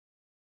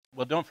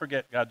Well, don't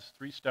forget God's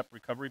three-step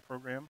recovery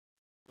program.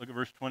 Look at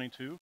verse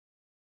 22.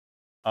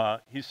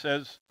 He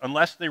says,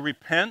 unless they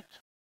repent,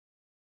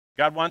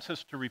 God wants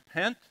us to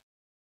repent.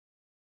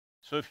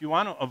 So if you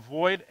want to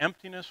avoid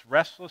emptiness,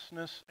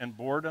 restlessness, and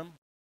boredom,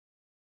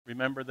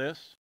 remember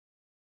this.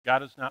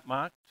 God is not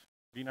mocked.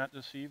 Be not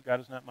deceived. God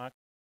is not mocked.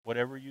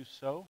 Whatever you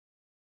sow,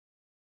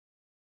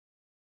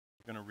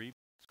 you're going to reap.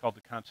 It's called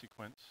the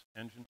consequence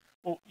engine.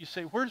 Well, you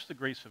say, where's the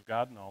grace of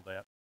God and all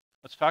that?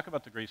 Let's talk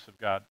about the grace of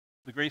God.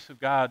 The grace of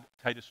God,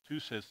 Titus 2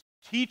 says,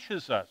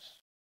 teaches us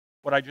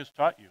what I just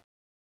taught you.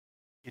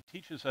 It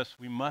teaches us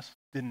we must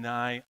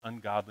deny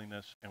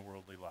ungodliness and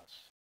worldly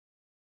lusts.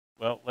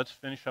 Well, let's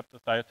finish up the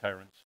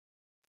Thyatirans.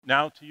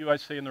 Now to you I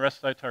say in the rest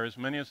of Thyatira, as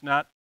many as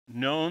not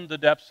known the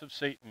depths of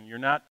Satan, you're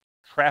not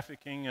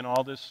trafficking in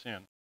all this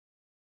sin,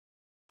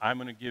 I'm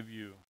going to give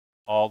you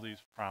all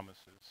these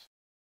promises.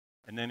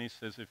 And then he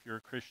says, if you're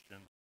a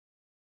Christian,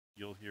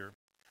 you'll hear.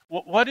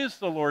 Well, what is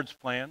the Lord's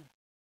plan?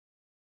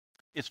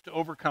 It's to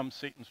overcome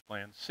Satan's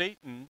plan.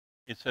 Satan,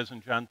 it says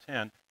in John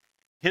 10,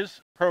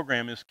 his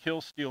program is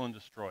kill, steal, and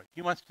destroy.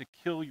 He wants to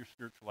kill your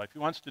spiritual life. He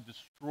wants to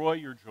destroy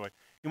your joy.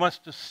 He wants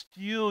to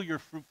steal your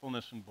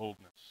fruitfulness and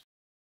boldness.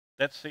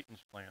 That's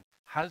Satan's plan.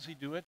 How does he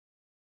do it?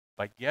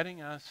 By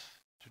getting us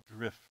to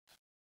drift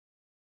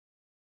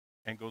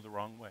and go the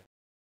wrong way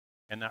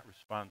and not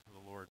respond to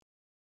the Lord.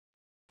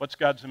 What's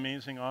God's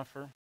amazing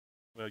offer?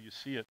 Well, you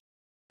see it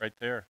right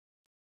there.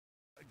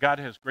 God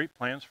has great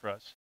plans for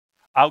us.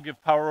 I'll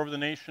give power over the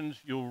nations.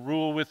 You'll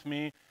rule with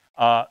me.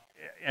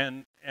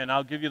 And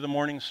I'll give you the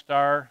morning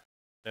star.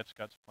 That's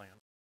God's plan.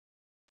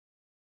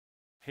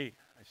 Hey,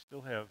 I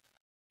still have,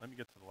 let me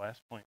get to the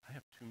last point. I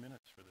have 2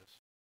 minutes for this.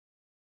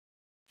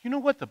 Do you know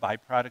what the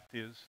byproduct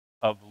is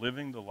of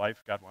living the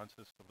life God wants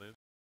us to live?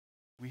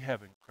 We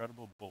have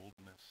incredible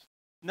boldness.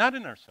 Not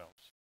in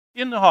ourselves,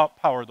 in the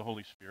power of the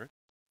Holy Spirit.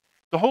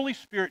 The Holy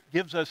Spirit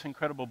gives us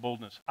incredible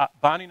boldness.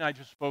 Bonnie and I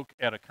just spoke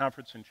at a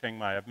conference in Chiang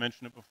Mai. I've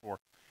mentioned it before.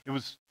 It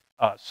was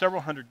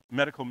several hundred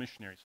medical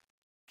missionaries.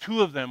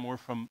 2 of them were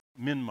from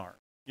Myanmar.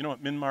 You know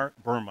what Myanmar?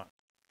 Burma.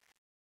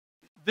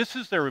 This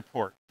is their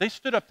report. They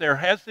stood up there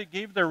as they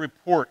gave their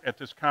report at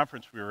this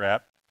conference we were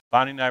at.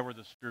 Bonnie and I were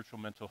the spiritual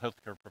mental health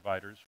care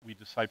providers. We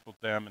discipled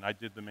them, and I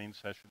did the main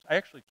sessions. I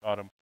actually taught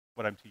them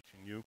what I'm teaching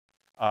you.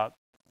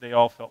 They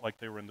all felt like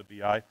they were in the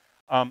BI.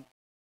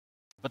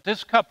 But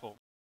this couple,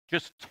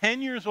 just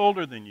 10 years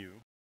older than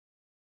you,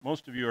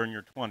 most of you are in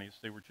your 20s.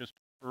 They were just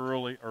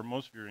early, or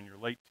most of you are in your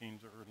late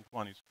teens or early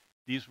 20s.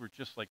 These were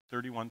just like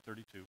 31,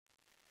 32.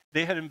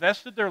 They had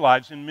invested their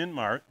lives in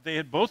Myanmar. They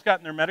had both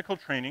gotten their medical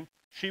training.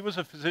 She was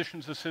a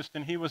physician's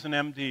assistant. He was an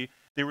MD.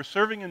 They were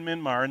serving in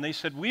Myanmar, and they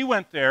said, we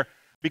went there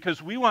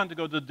because we wanted to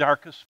go to the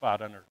darkest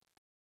spot on earth.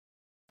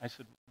 I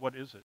said, what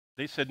is it?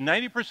 They said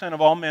 90% of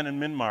all men in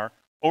Myanmar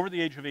over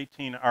the age of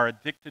 18 are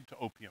addicted to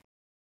opium.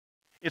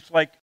 It's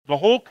like the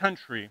whole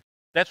country,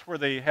 that's where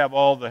they have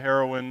all the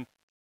heroin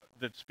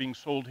that's being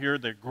sold here.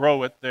 They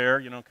grow it there,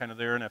 you know, kind of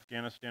there in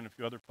Afghanistan, a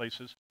few other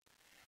places.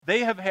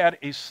 They have had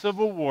a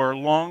civil war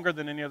longer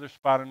than any other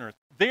spot on earth.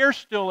 They're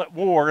still at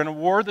war, in a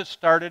war that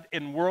started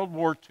in World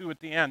War II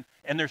at the end,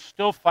 and they're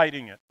still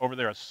fighting it over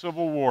there, a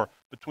civil war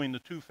between the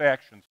 2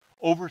 factions,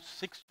 over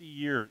 60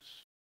 years.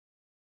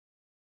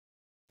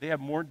 They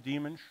have more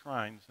demon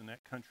shrines in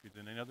that country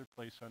than any other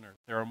place on earth.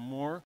 There are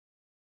more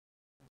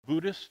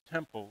Buddhist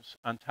temples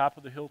on top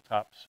of the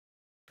hilltops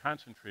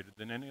concentrated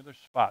than any other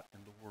spot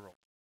in the world.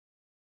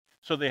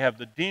 So they have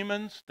the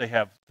demons, they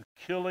have the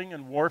killing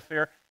and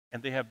warfare,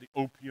 and they have the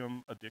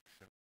opium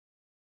addiction.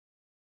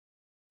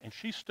 And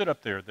she stood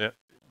up there. The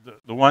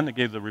one that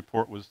gave the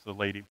report was the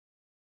lady.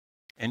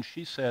 And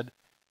she said,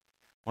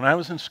 when I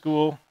was in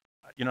school,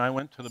 you know, I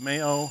went to the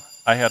Mayo.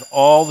 I had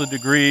all the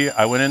degree.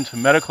 I went into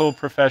medical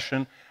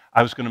profession.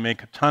 I was going to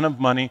make a ton of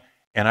money.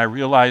 And I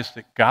realized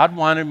that God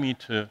wanted me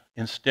to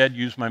instead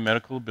use my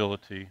medical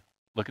ability,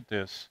 look at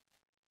this,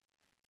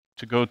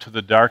 to go to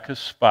the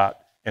darkest spot.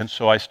 And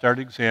so I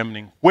started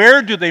examining,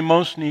 where do they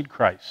most need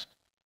Christ?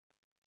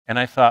 And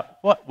I thought,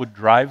 what would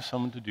drive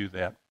someone to do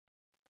that?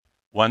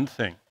 One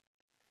thing,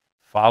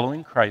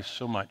 following Christ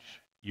so much,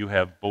 you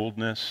have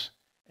boldness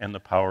and the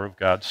power of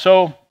God.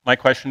 So my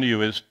question to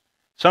you is,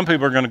 some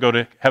people are going to go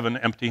to heaven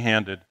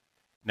empty-handed.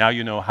 Now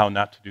you know how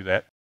not to do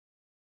that.